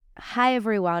Hi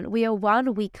everyone, we are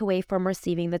 1 week away from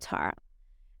receiving the Torah.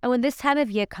 And when this time of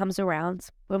year comes around,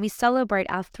 when we celebrate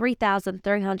our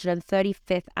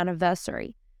 3,335th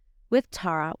anniversary with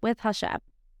Torah, with Hashem,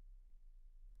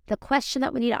 the question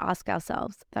that we need to ask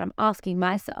ourselves, that I'm asking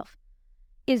myself,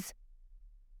 is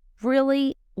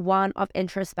really one of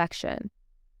introspection.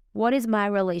 What is my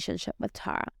relationship with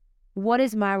Torah? What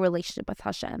is my relationship with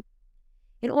Hashem?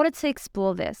 In order to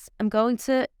explore this, I'm going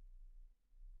to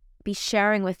be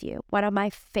sharing with you one of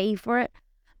my favorite,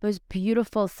 most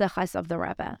beautiful sichos of the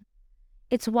Rebbe.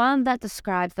 It's one that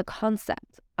describes the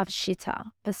concept of shita,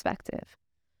 perspective.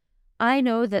 I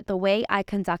know that the way I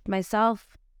conduct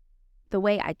myself, the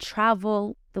way I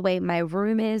travel, the way my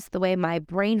room is, the way my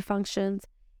brain functions,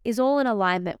 is all in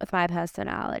alignment with my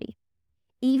personality.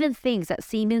 Even things that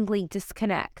seemingly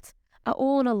disconnect are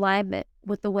all in alignment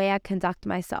with the way I conduct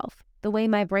myself, the way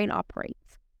my brain operates.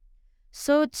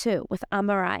 So too with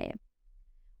Amarayim,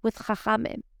 with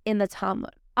Chachamim in the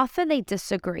Talmud. Often they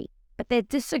disagree, but their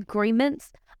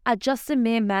disagreements are just a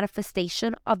mere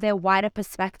manifestation of their wider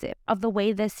perspective, of the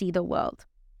way they see the world.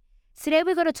 Today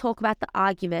we're going to talk about the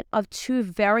argument of two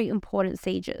very important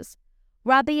sages,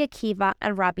 Rabbi Akiva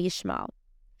and Rabbi Yishmael.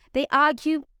 They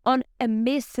argue on a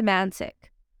mere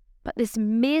semantic, but this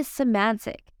mere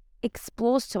semantic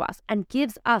explores to us and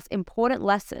gives us important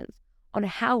lessons on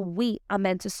how we are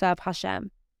meant to serve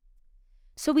Hashem.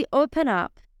 So we open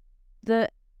up the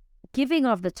giving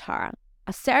of the Torah,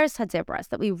 Aseres HaDibros,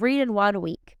 that we read in 1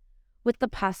 week, with the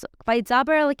pasuk, Vaydaber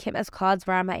Elokim es kol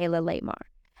dvarim ha'ele leimar.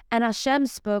 And Hashem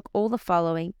spoke all the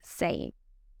following, saying,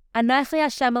 Anochi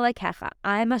Hashem Elokecha,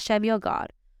 I am Hashem your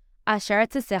God, Asher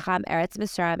etzeicha Eretz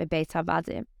Mitzrayim Beit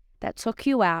Avadim, that took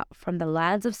you out from the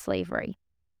lands of slavery,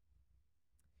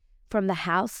 from the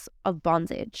house of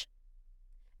bondage.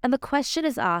 And the question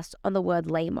is asked on the word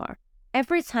lamar.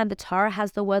 Every time the Torah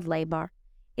has the word lamar,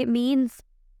 it means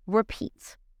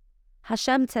repeat.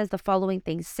 Hashem says the following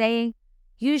things, saying,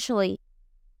 usually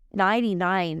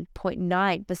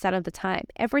 99.9% of the time,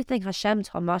 everything Hashem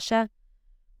told Moshe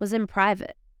was in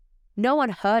private. No one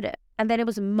heard it. And then it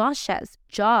was Moshe's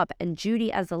job and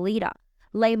duty as a leader,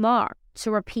 lamar,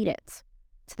 to repeat it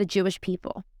to the Jewish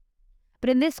people. But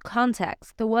in this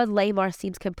context, the word lamar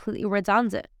seems completely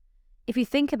redundant. If you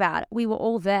think about it, we were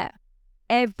all there.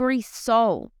 Every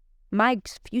soul, my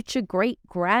future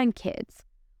great-grandkids,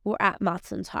 were at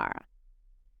Matan Torah.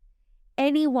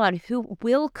 Anyone who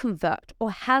will convert or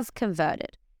has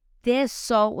converted, their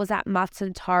soul was at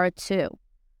Matan Torah too.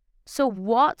 So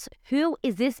who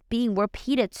is this being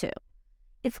repeated to?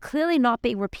 It's clearly not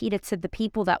being repeated to the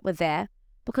people that were there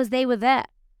because they were there.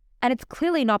 And it's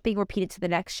clearly not being repeated to the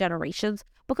next generations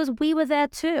because we were there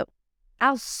too.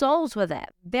 Our souls were there,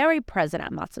 very present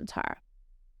at Matan Torah.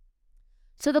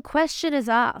 So the question is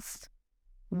asked,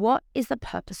 what is the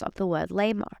purpose of the word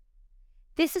lamar?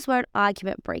 This is where an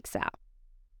argument breaks out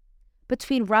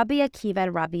between Rabbi Akiva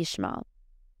and Rabbi Yishmael.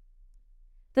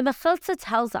 The Mechilta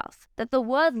tells us that the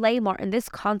word lamar in this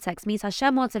context means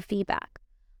Hashem wanted feedback.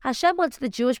 Hashem wants the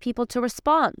Jewish people to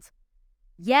respond.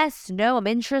 Yes, no, I'm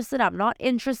interested, I'm not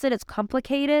interested, it's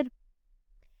complicated.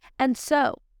 And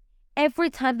so, every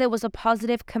time there was a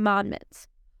positive commandment,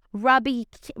 Rabbi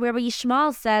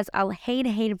Yishmael says, Al hein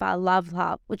hein va'alav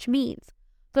lav, which means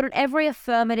that on every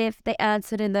affirmative, they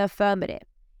answered in the affirmative.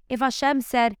 If Hashem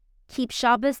said, keep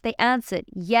Shabbos, they answered,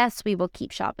 yes, we will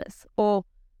keep Shabbos. Or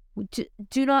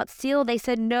do not steal, they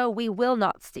said, no, we will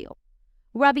not steal.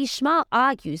 Rabbi Yishmael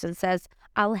argues and says,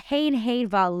 Al hein hein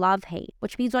va'alav hein,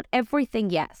 which means on everything,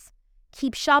 yes.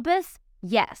 Keep Shabbos,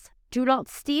 yes. Do not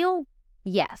steal,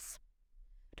 yes.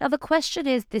 Now the question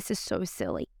is, this is so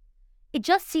silly. It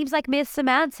just seems like mere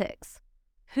semantics.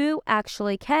 Who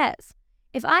actually cares?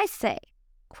 If I say,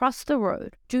 cross the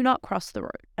road, do not cross the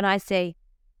road, and I say,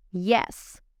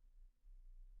 yes,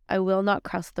 I will not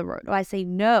cross the road, or I say,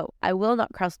 no, I will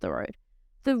not cross the road,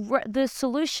 the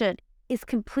solution is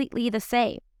completely the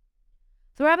same.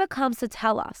 The Rebbe comes to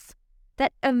tell us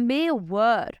that a mere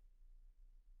word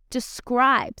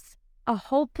describes a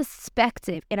whole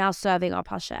perspective in our serving of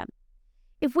Hashem.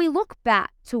 If we look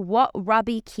back to what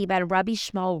Rabbi Akiva and Rabbi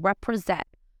Yishmael represent,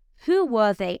 who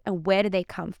were they and where did they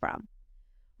come from?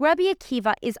 Rabbi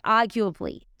Akiva is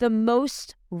arguably the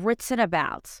most written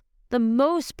about, the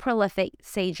most prolific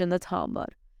sage in the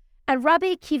Talmud. And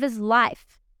Rabbi Akiva's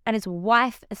life, and his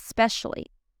wife especially,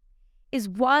 is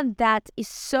one that is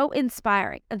so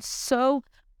inspiring and so,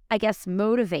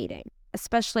 motivating,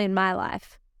 especially in my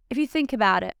life. If you think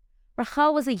about it,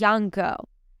 Rachel was a young girl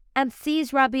and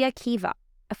sees Rabbi Akiva,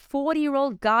 a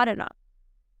 40-year-old gardener,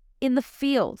 in the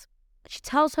field. She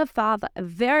tells her father, a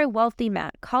very wealthy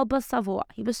man, Kalba Savua,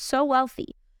 he was so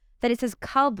wealthy that it says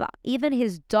kalba, even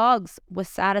his dogs were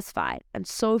satisfied and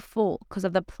so full because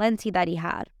of the plenty that he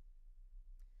had.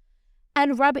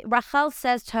 And Rachel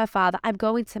says to her father, I'm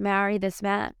going to marry this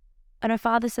man. And her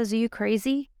father says, are you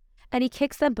crazy? And he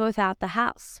kicks them both out the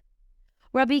house.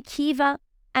 Rabbi Akiva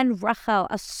and Rachel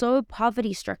are so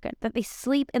poverty-stricken that they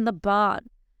sleep in the barn.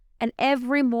 And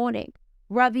every morning,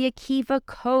 Rabbi Akiva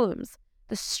combs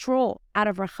the straw out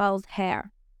of Rachel's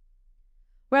hair.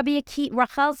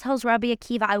 Rachel tells Rabbi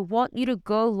Akiva, I want you to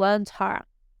go learn Torah.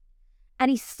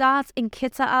 And he starts in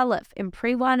Kitta Aleph, in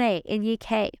Pri 1a, in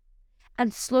Yik.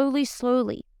 And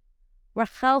slowly,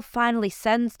 Rachel finally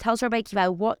tells Rabbi Akiva, I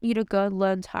want you to go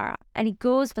learn Torah. And he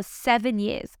goes for 7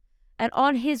 years. And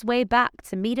on his way back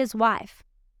to meet his wife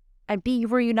and be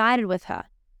reunited with her,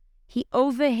 he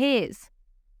overhears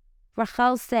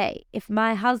Rachel say, if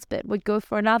my husband would go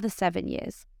for another 7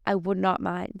 years, I would not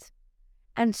mind.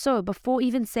 And so, before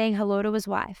even saying hello to his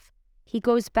wife, he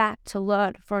goes back to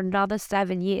learn for another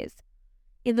 7 years.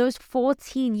 In those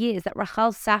 14 years that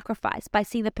Rachel sacrificed by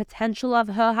seeing the potential of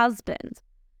her husband,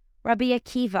 Rabbi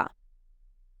Akiva,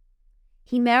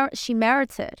 she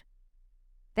merited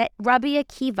that Rabbi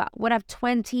Akiva would have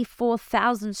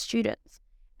 24,000 students.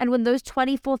 And when those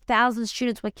 24,000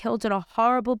 students were killed in a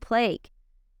horrible plague,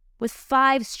 with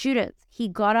 5 students, he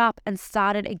got up and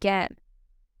started again.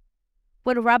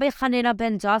 When Rabbi Hanina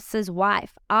ben Dosa's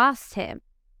wife asked him,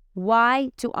 why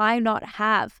do I not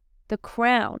have the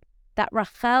crown that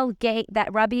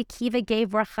Rabbi Akiva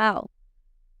gave Rachel?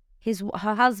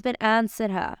 Her husband answered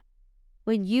her,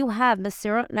 when you have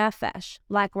Mesirut Nefesh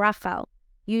like Rachel,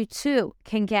 you too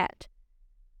can get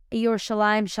a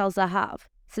Yerushalayim Shel Zahav.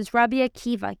 Since Rabbi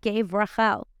Akiva gave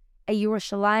Rachel a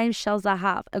Yerushalayim Shel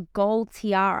Zahav, a gold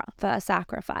tiara for a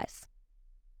sacrifice.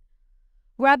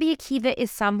 Rabbi Akiva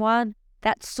is someone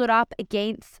that stood up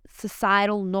against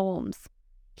societal norms.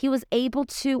 He was able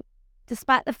to,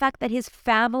 despite the fact that his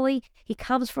family, he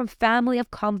comes from family of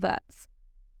converts,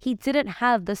 he didn't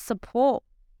have the support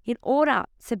in order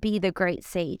to be the great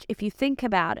sage, if you think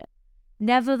about it.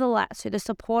 Nevertheless, through the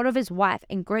support of his wife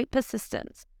and great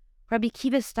persistence, Rabbi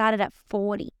Akiva started at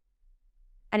 40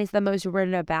 and is the most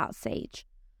written about sage.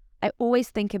 I always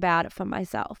think about it for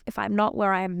myself. If I'm not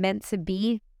where I am meant to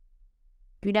be,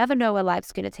 you never know where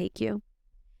life's going to take you.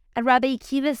 And Rabbi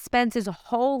Akiva spends his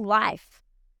whole life,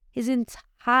 his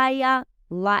entire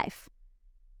life,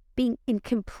 being in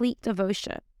complete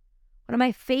devotion. One of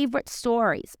my favorite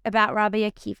stories about Rabbi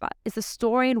Akiva is the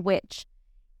story in which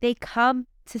they come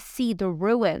to see the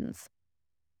ruins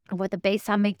of where the Beis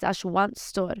HaMikdash once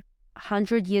stood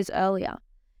 100 years earlier.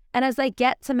 And as they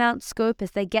get to Mount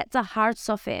Scopus, they get to Har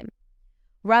Sofim.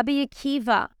 Rabbi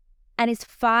Akiva and his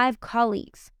 5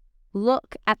 colleagues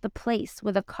look at the place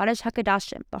where the Kodesh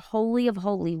HaKodashim, the Holy of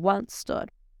Holies, once stood.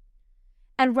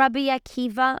 And Rabbi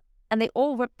Akiva, and they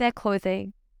all ripped their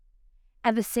clothing,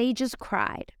 and the sages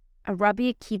cried, and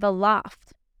Rabbi Akiva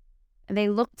laughed. And they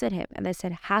looked at him and they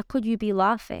said, how could you be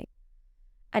laughing?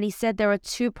 And he said, there are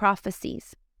 2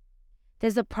 prophecies.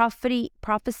 There's a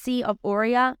prophecy of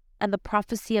Uriah and the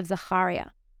prophecy of Zechariah.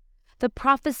 The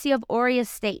prophecy of Uriah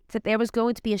states that there was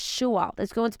going to be a shual,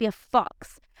 there's going to be a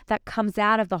fox that comes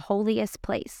out of the holiest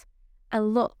place.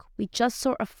 And look, we just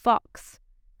saw a fox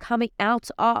coming out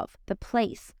of the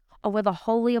place of where the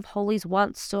Holy of Holies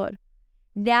once stood.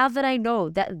 Now that I know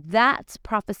that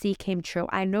prophecy came true,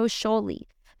 I know surely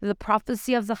that the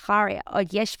prophecy of Zechariah, Od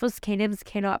Yeshvos Kenim's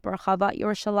Kenot B'Rechavat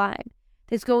Yerushalayim,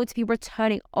 there's going to be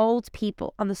returning old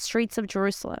people on the streets of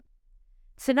Jerusalem.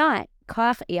 Tonight,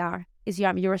 Koach Iyar is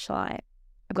Yom Yerushalayim.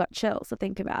 I've got chills to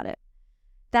think about it.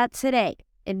 That today,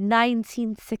 in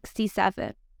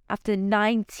 1967, after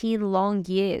 19 long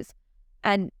years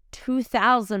and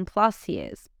 2,000 plus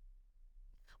years,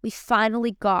 we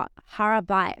finally got Har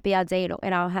Habayit B'Yadeinu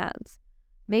in our hands.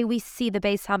 May we see the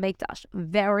Beis HaMikdash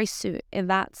very soon in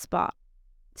that spot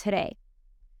today.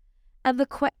 And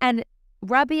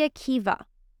Rabbi Akiva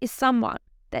is someone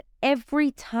that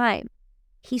every time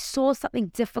he saw something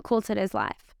difficult in his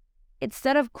life,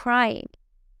 instead of crying,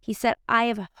 he said, I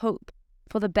have hope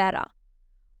for the better.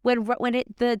 When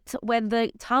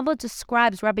the Talmud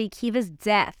describes Rabbi Akiva's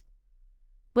death,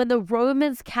 when the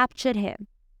Romans captured him,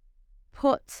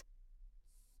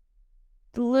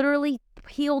 literally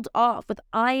peeled off with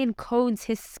iron cones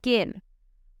his skin,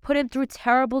 put him through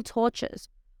terrible tortures,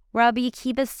 Rabbi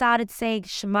Akiva started saying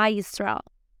Shema Yisrael.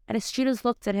 And his students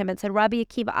looked at him and said, Rabbi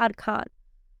Akiva Ad Kan,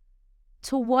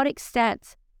 to what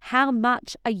extent, how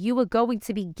much are you going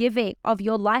to be giving of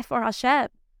your life for Hashem?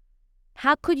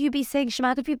 How could you be saying Shema?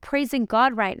 How could you be praising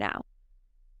God right now?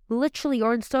 Literally,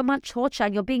 you're in so much torture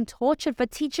and you're being tortured for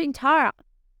teaching Torah.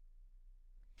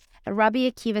 And Rabbi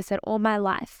Akiva said, all my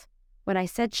life, When I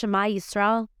said Shema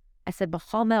Yisrael, I said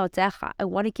B'chol me'odecha. I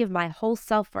want to give my whole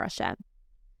self for Hashem.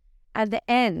 And the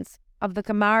end of the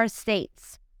Gemara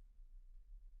states,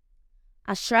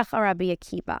 Ashrecha Rabbi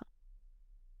Akiva,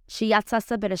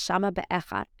 Shiyatzasa b'neshama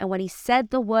be'echad. And when he said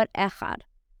the word echad,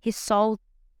 his soul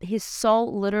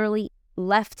literally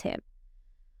left him.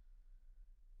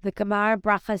 The Gemara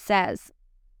Bracha says,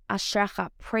 Ashrecha,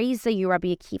 praise you, Rabbi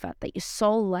Akiva, that your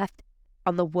soul left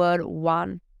on the word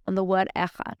one, on the word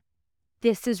echad.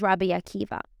 This is Rabbi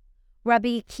Akiva.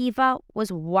 Rabbi Akiva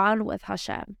was one with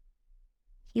Hashem.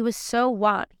 He was so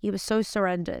one, he was so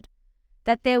surrendered,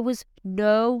 that there was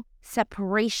no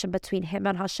separation between him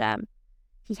and Hashem.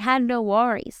 He had no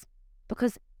worries,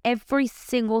 because every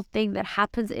single thing that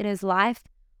happens in his life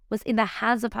was in the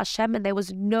hands of Hashem, and there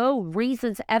was no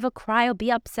reason to ever cry or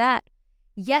be upset.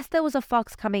 Yes, there was a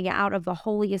fox coming out of the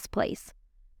holiest place,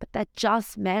 but that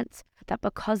just meant that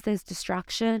because there's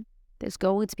destruction, there's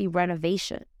going to be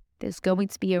renovation. There's going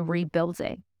to be a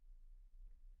rebuilding.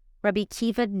 Rabbi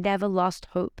Akiva never lost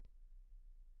hope.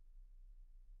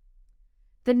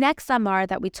 The next Amar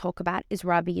that we talk about is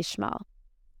Rabbi Yishmael.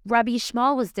 Rabbi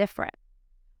Yishmael was different.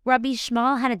 Rabbi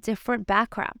Yishmael had a different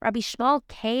background. Rabbi Yishmael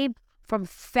came from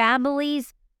family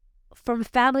of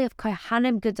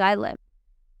Kohanim Gedalim.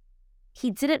 He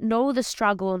didn't know the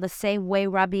struggle in the same way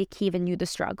Rabbi Akiva knew the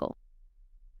struggle.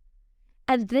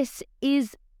 And this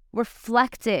is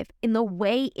reflective in the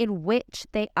way in which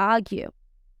they argue.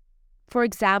 For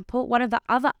example, one of the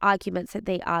other arguments that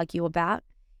they argue about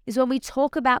is when we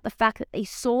talk about the fact that they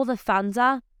saw the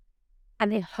thunder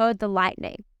and they heard the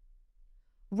lightning.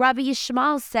 Rabbi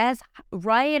Yishmael says,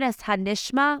 Rayan es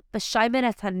hanishma, b'shaimen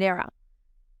es hanira.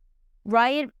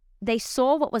 Rayan, they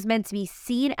saw what was meant to be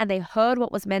seen and they heard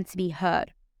what was meant to be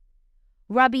heard.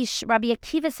 Rabbi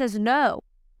Akiva says, no,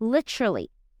 literally,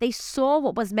 they saw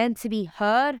what was meant to be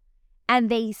heard, and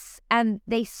they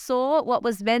saw what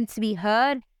was meant to be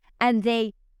heard, and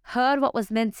they heard what was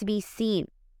meant to be seen.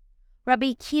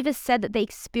 Rabbi Akiva said that they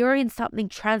experienced something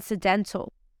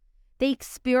transcendental. They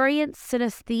experienced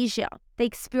synesthesia. They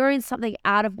experienced something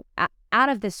out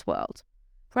of this world.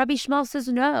 Rabbi Yishmael says,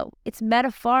 no, it's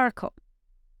metaphorical.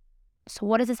 So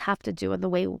what does this have to do in the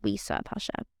way we serve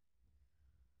Hashem?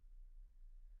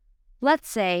 Let's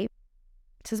say,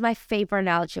 this is my favorite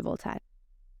analogy of all time.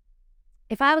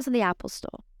 If I was in the Apple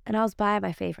store and I was buying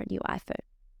my favorite new iPhone,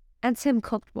 and Tim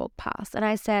Cook walked past and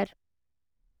I said,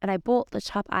 and I bought the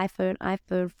top iPhone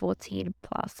 14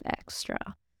 Plus Extra.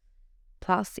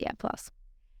 Plus,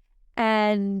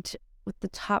 and with the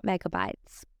top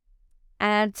megabytes.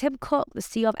 And Tim Cook, the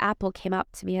CEO of Apple, came up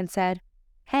to me and said,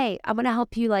 hey, I'm going to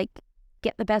help you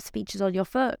get the best features on your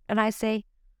phone. And I say,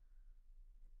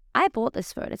 I bought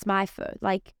this phone. It's my phone.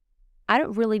 I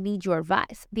don't really need your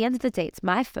advice. At the end of the day, it's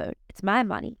my phone. It's my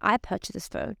money. I purchased this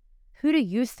phone. Who do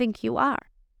you think you are?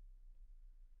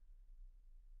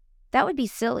 That would be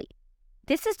silly.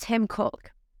 This is Tim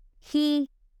Cook. He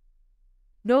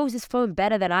knows his phone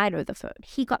better than I know the phone.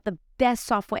 He got the best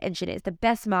software engineers, the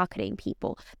best marketing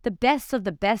people, the best of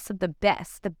the best of the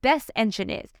best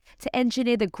engineers to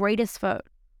engineer the greatest phone.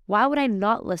 Why would I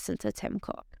not listen to Tim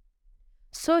Cook?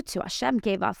 So too, Hashem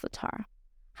gave us the Torah.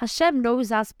 Hashem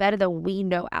knows us better than we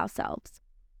know ourselves.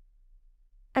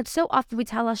 And so often we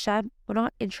tell Hashem, we're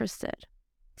not interested.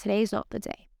 Today's not the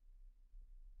day.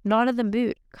 Not in the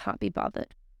mood, can't be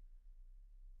bothered.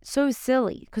 So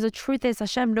silly, because the truth is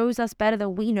Hashem knows us better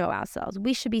than we know ourselves.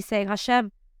 We should be saying,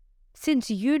 Hashem, since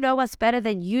you know us better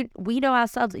than we know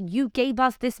ourselves, and you gave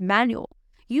us this manual,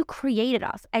 you created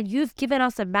us, and you've given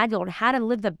us a manual on how to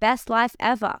live the best life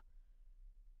ever.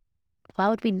 Why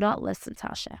would we not listen to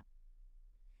Hashem?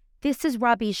 This is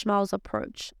Rabbi Yishmael's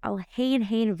approach. Al hein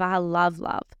hein v'al love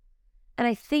love. And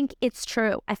I think it's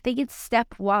true. I think it's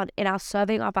step one in our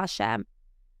serving of Hashem.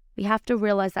 We have to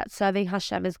realize that serving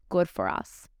Hashem is good for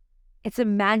us. It's a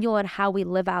manual on how we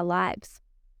live our lives.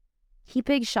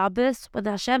 Keeping Shabbos, when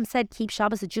Hashem said keep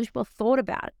Shabbos, the Jewish people thought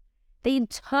about it. They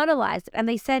internalized it and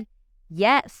they said,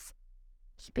 yes,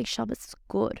 keeping Shabbos is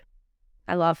good.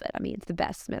 I love it. It's the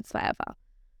best mitzvah ever.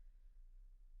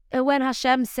 And when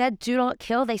Hashem said, do not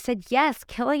kill, they said, yes,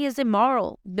 killing is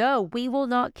immoral. No, we will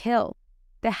not kill.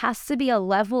 There has to be a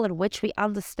level in which we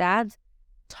understand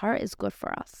Torah is good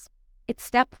for us. It's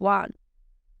step one.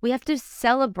 We have to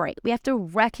celebrate. We have to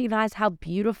recognize how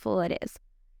beautiful it is.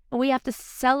 And we have to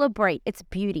celebrate its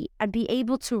beauty and be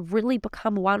able to really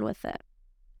become one with it.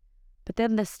 But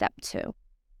then there's step two.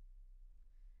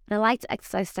 And I like to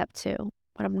exercise step two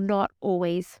when I'm not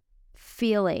always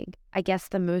feeling,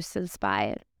 the most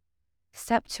inspired.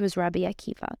 Step two is Rabbi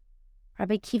Akiva.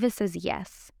 Rabbi Akiva says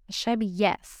yes. Hashem,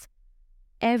 yes.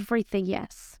 Everything,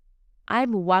 yes.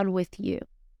 I'm one with you.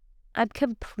 I'm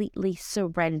completely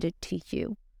surrendered to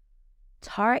you.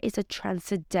 Torah is a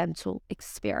transcendental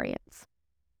experience.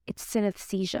 It's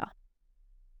synesthesia.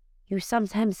 You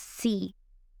sometimes see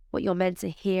what you're meant to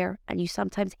hear, and you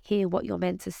sometimes hear what you're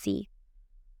meant to see.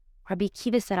 Rabbi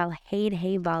Akiva said, I'll hate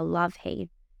him, but I'll love him.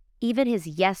 Even his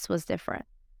yes was different.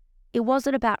 It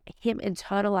wasn't about him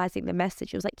internalizing the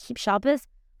message. It was like, keep Shabbos,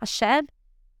 Hashem,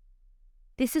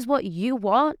 this is what you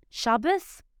want,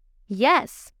 Shabbos?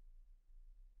 Yes.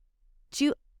 Do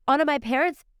you honor my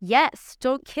parents? Yes.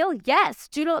 Don't kill? Yes.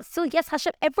 Do not steal? Yes.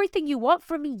 Hashem, everything you want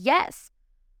from me? Yes.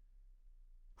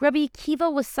 Rabbi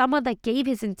Akiva was someone that gave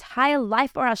his entire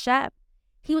life for Hashem.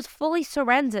 He was fully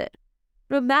surrendered.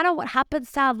 No matter what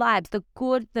happens to our lives, the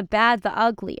good, the bad, the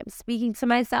ugly, I'm speaking to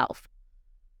myself.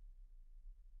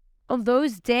 On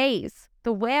those days,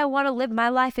 the way I want to live my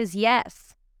life is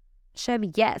yes.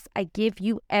 Hashem, yes, I give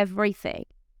you everything.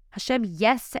 Hashem,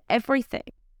 yes to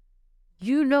everything.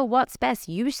 You know what's best.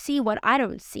 You see what I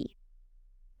don't see.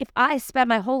 If I spend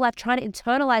my whole life trying to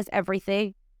internalize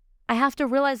everything, I have to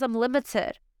realize I'm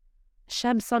limited.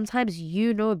 Hashem, sometimes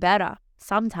you know better.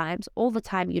 Sometimes, all the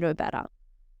time, you know better.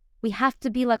 We have to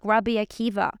be like Rabbi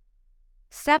Akiva.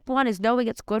 Step one is knowing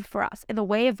it's good for us in the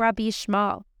way of Rabbi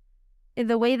Yishmael, in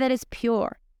the way that is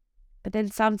pure. But then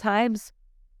sometimes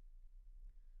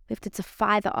we have to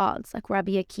defy the odds like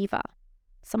Rabbi Akiva,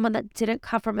 someone that didn't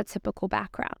come from a typical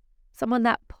background, someone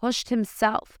that pushed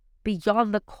himself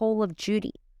beyond the call of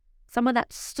duty, someone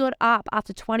that stood up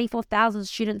after 24,000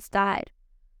 students died.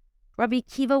 Rabbi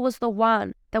Akiva was the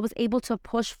one that was able to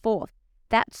push forth,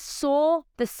 that saw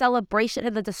the celebration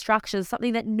and the destruction,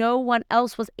 something that no one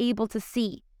else was able to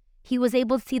see. He was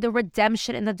able to see the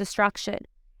redemption in the destruction,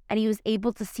 and he was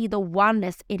able to see the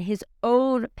oneness in his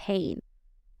own pain,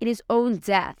 in his own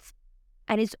death,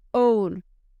 and his own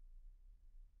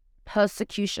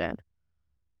persecution.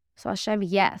 So Hashem,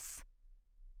 yes.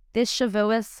 This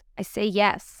shavuos, I say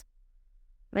yes.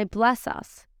 And I bless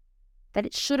us that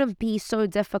it shouldn't be so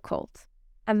difficult,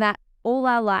 and that all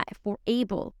our life we're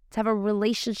able to have a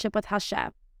relationship with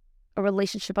Hashem, a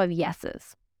relationship of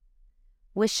yeses.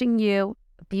 Wishing you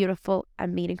a beautiful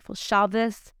and meaningful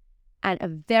Shavuos and a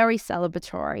very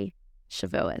celebratory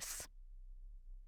shavuos.